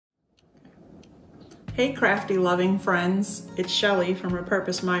Hey crafty loving friends, it's Shelly from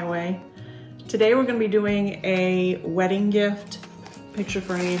Repurposed My Way. Today we're going to be doing a wedding gift picture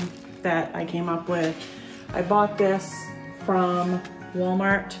frame that I came up with. I bought this from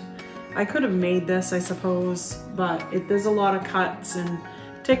Walmart. I could have made this, I suppose, but there's a lot of cuts and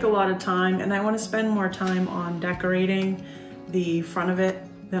take a lot of time, and I want to spend more time on decorating the front of it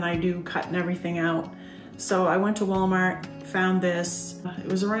than I do cutting everything out. So I went to Walmart, found this. It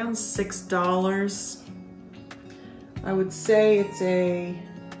was around $6. I would say it's a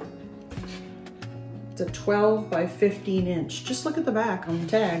 12 by 15 inch. Just look at the back on the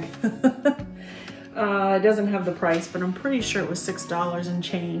tag. It doesn't have the price, but I'm pretty sure it was $6 and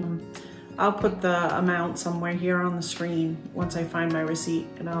change. I'll put the amount somewhere here on the screen once I find my receipt,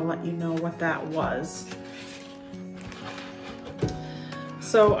 and I'll let you know what that was.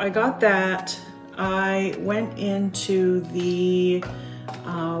 So I got that. I went into the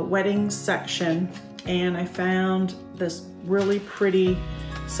wedding section and I found this really pretty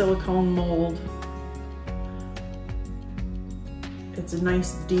silicone mold. It's a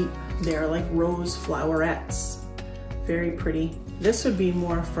nice deep, they're like rose flowerets, very pretty. This would be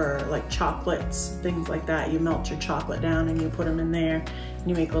more for like chocolates, things like that. You melt your chocolate down and you put them in there and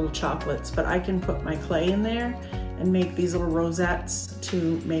you make little chocolates, but I can put my clay in there and make these little rosettes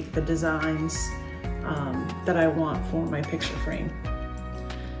to make the designs that I want for my picture frame.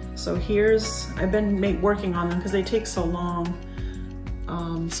 So I've been working on them because they take so long.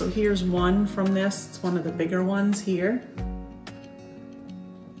 So here's one from this. It's one of the bigger ones here.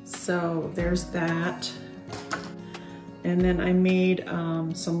 So there's that. And then I made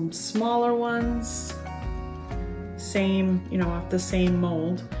some smaller ones, same, off the same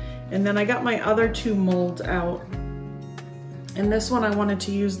mold. And then I got my other two molds out. And this one I wanted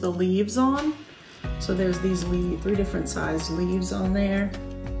to use the leaves on. So there's these three different size leaves on there.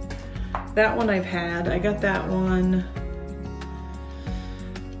 That one I've had. I got that one,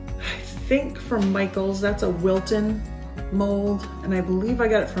 I think from Michael's. That's a Wilton mold, and I believe I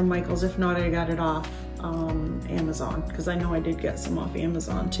got it from Michael's. If not, I got it off Amazon, because I know I did get some off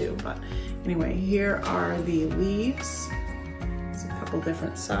Amazon too. But anyway, here are the leaves. It's a couple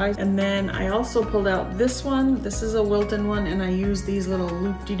different sizes. And then I also pulled out this one. This is a Wilton one, and I used these little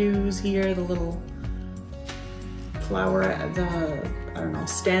loop-de-doos here, the little flower, I don't know,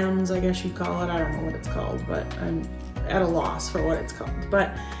 stems, I guess you'd call it. I don't know what it's called, but I'm at a loss for what it's called.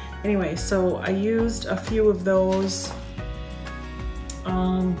 But anyway, so I used a few of those.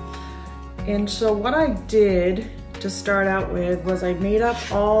 And so what I did to start out with was I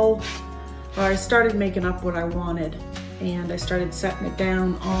started making up what I wanted, and I started setting it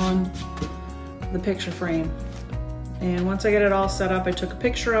down on the picture frame. And once I get it all set up, I took a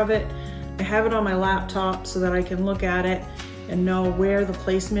picture of it. I have it on my laptop so that I can look at it and know where the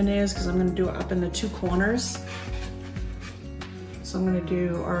placement is, because I'm going to do it up in the two corners. So I'm going to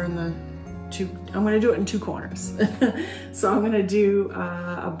do it in two corners. So I'm going to do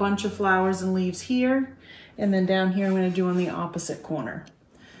a bunch of flowers and leaves here, and then down here I'm going to do on the opposite corner.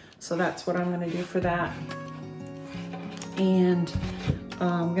 So that's what I'm going to do for that. And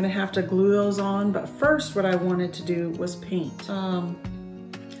I'm going to have to glue those on, but first what I wanted to do was paint.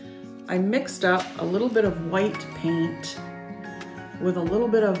 I mixed up a little bit of white paint with a little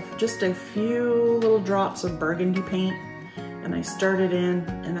bit of, just a few little drops of burgundy paint, and I started in,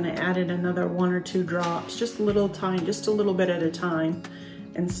 and then I added another 1 or 2 drops, just a little bit at a time,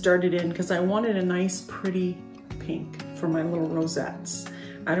 and started in, because I wanted a nice pretty pink for my little rosettes.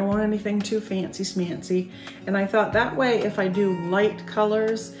 I don't want anything too fancy smancy, and I thought that way if I do light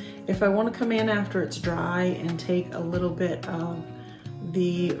colors, if I want to come in after it's dry and take a little bit of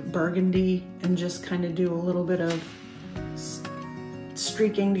the burgundy and just kind of do a little bit of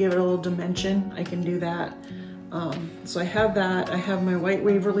streaking to give it a little dimension, I can do that. So I have that. I have my white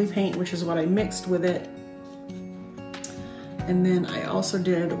Waverly paint, which is what I mixed with it. And then I also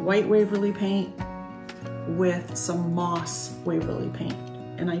did white Waverly paint with some moss Waverly paint.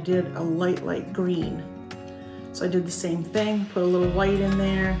 And I did a light green. So I did the same thing, put a little white in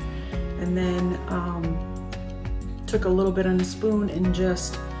there, and then took a little bit on a spoon and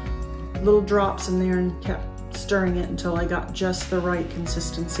just little drops in there and kept stirring it until I got just the right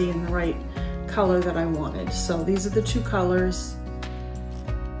consistency and the right color that I wanted. So these are the two colors.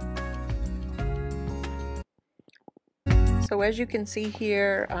 So as you can see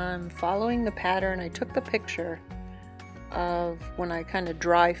here, I'm following the pattern. I took the picture of when I kind of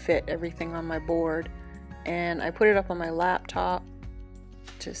dry fit everything on my board, and I put it up on my laptop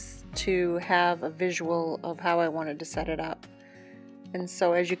to have a visual of how I wanted to set it up. And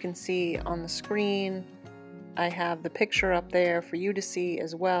so as you can see on the screen, I have the picture up there for you to see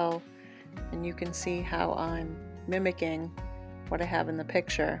as well. and you can see how I'm mimicking what I have in the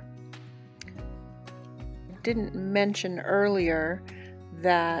picture. Didn't mention earlier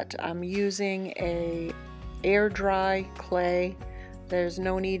that I'm using a air dry clay. There's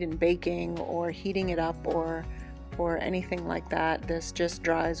no need in baking or heating it up or anything like that. This just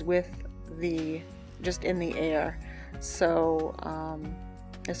dries with just in the air. So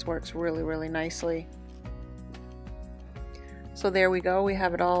this works really nicely. So there we go, we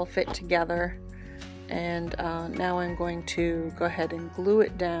have it all fit together, and now I'm going to go ahead and glue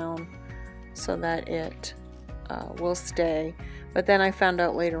it down so that it will stay. But then I found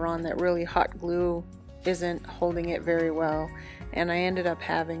out later on that really hot glue isn't holding it very well, and I ended up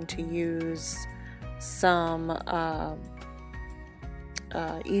having to use some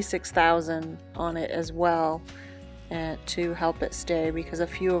E6000 on it as well to help it stay, because a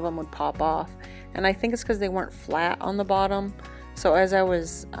few of them would pop off, and I think it's because they weren't flat on the bottom. So as I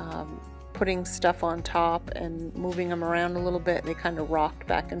was putting stuff on top and moving them around a little bit, they kind of rocked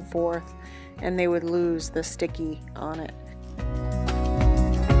back and forth, and they would lose the sticky on it.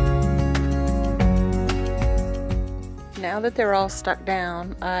 Now that they're all stuck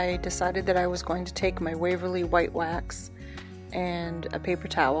down, I decided that I was going to take my Waverly white wax and a paper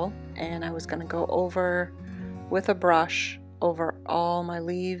towel, and I was going to go over with a brush over all my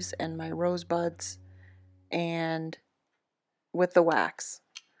leaves and my rosebuds and with the wax,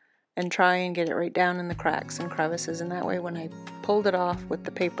 and try and get it right down in the cracks and crevices, and that way when I pulled it off with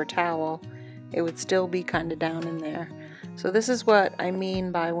the paper towel, it would still be kind of down in there. So this is what I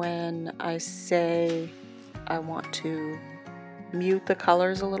mean by when I say I want to mute the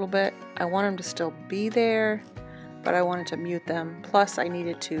colors a little bit. I want them to still be there, but I wanted to mute them. Plus I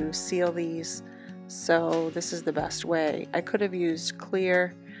needed to seal these, so this is the best way. I could have used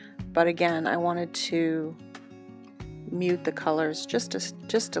clear, but again, I wanted to mute the colors just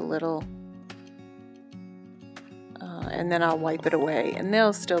a little, and then I'll wipe it away, and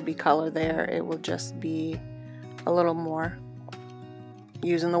there'll still be color there. It will just be a little more,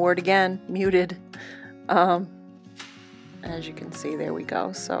 using the word again, muted. As you can see, there we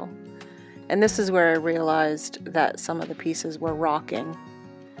go. So, and this is where I realized that some of the pieces were rocking.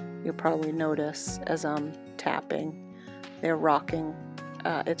 You'll probably notice as I'm tapping, they're rocking.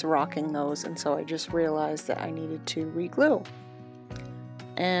 It's rocking those, and so I just realized that I needed to re-glue.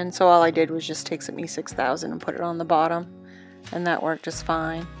 And so all I did was just take some E6000 and put it on the bottom, and that worked just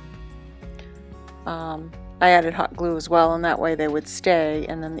fine. I added hot glue as well, and that way they would stay,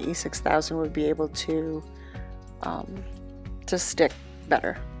 and then the E6000 would be able to stick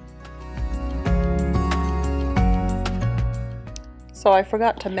better. So I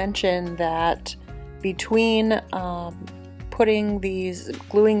forgot to mention that between gluing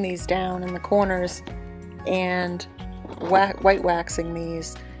these down in the corners and white waxing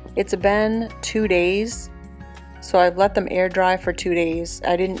these, it's been 2 days. So I've let them air dry for 2 days.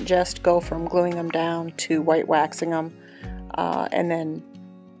 I didn't just go from gluing them down to white waxing them and then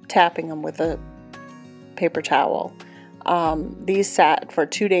tapping them with a paper towel. These sat for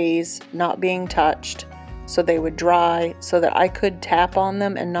 2 days not being touched, so they would dry so that I could tap on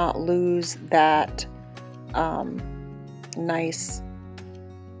them and not lose that nice,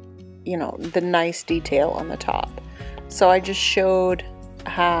 the nice detail on the top. So I just showed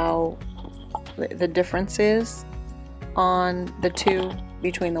how the difference is on the two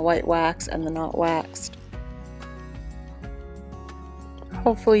between the white wax and the not waxed.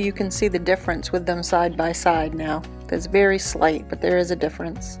 Hopefully you can see the difference with them side by side now. It's very slight, but there is a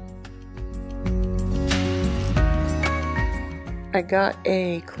difference. I got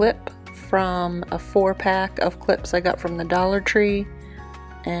a clip from a 4-pack of clips I got from the Dollar Tree,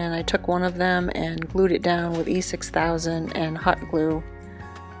 and I took one of them and glued it down with E6000 and hot glue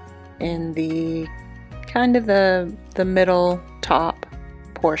in the kind of the middle top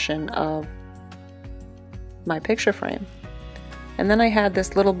portion of my picture frame. And then I had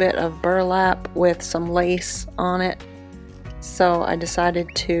this little bit of burlap with some lace on it, so I decided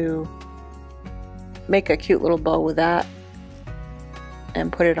to make a cute little bow with that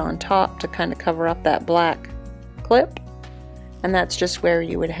and put it on top to kind of cover up that black clip, and that's just where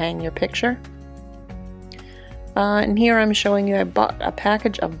you would hang your picture. And here I'm showing you I bought a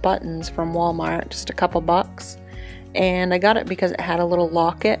package of buttons from Walmart, just a couple bucks, and I got it because it had a little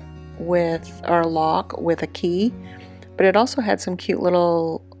locket lock with a key, but it also had some cute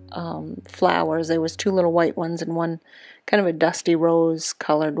little flowers. There was 2 little white ones and one kind of a dusty rose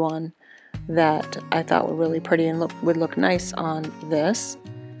colored one that I thought were really pretty and would look nice on this.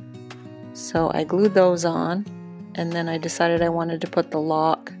 So I glued those on, and then I decided I wanted to put the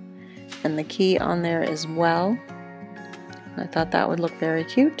lock and the key on there as well. I thought that would look very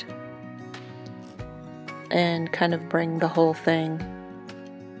cute. and kind of bring the whole thing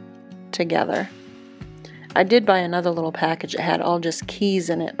together. I did buy another little package that had all just keys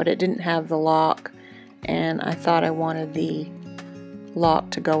in it, but it didn't have the lock, and I thought I wanted the lock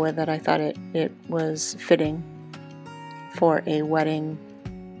to go with it. I thought it was fitting for a wedding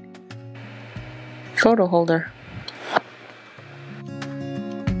photo holder.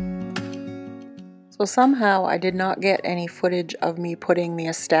 So somehow I did not get any footage of me putting the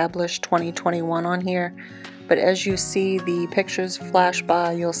established 2021 on here, but as you see the pictures flash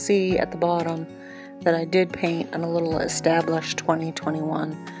by, you'll see at the bottom that I did paint on a little established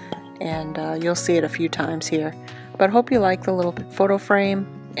 2021, and you'll see it a few times here. But I hope you like the little photo frame,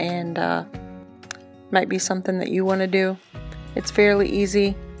 and might be something that you want to do. It's fairly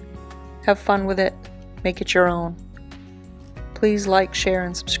easy. Have fun with it. Make it your own. Please like, share,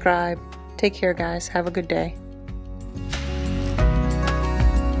 and subscribe. Take care, guys. Have a good day.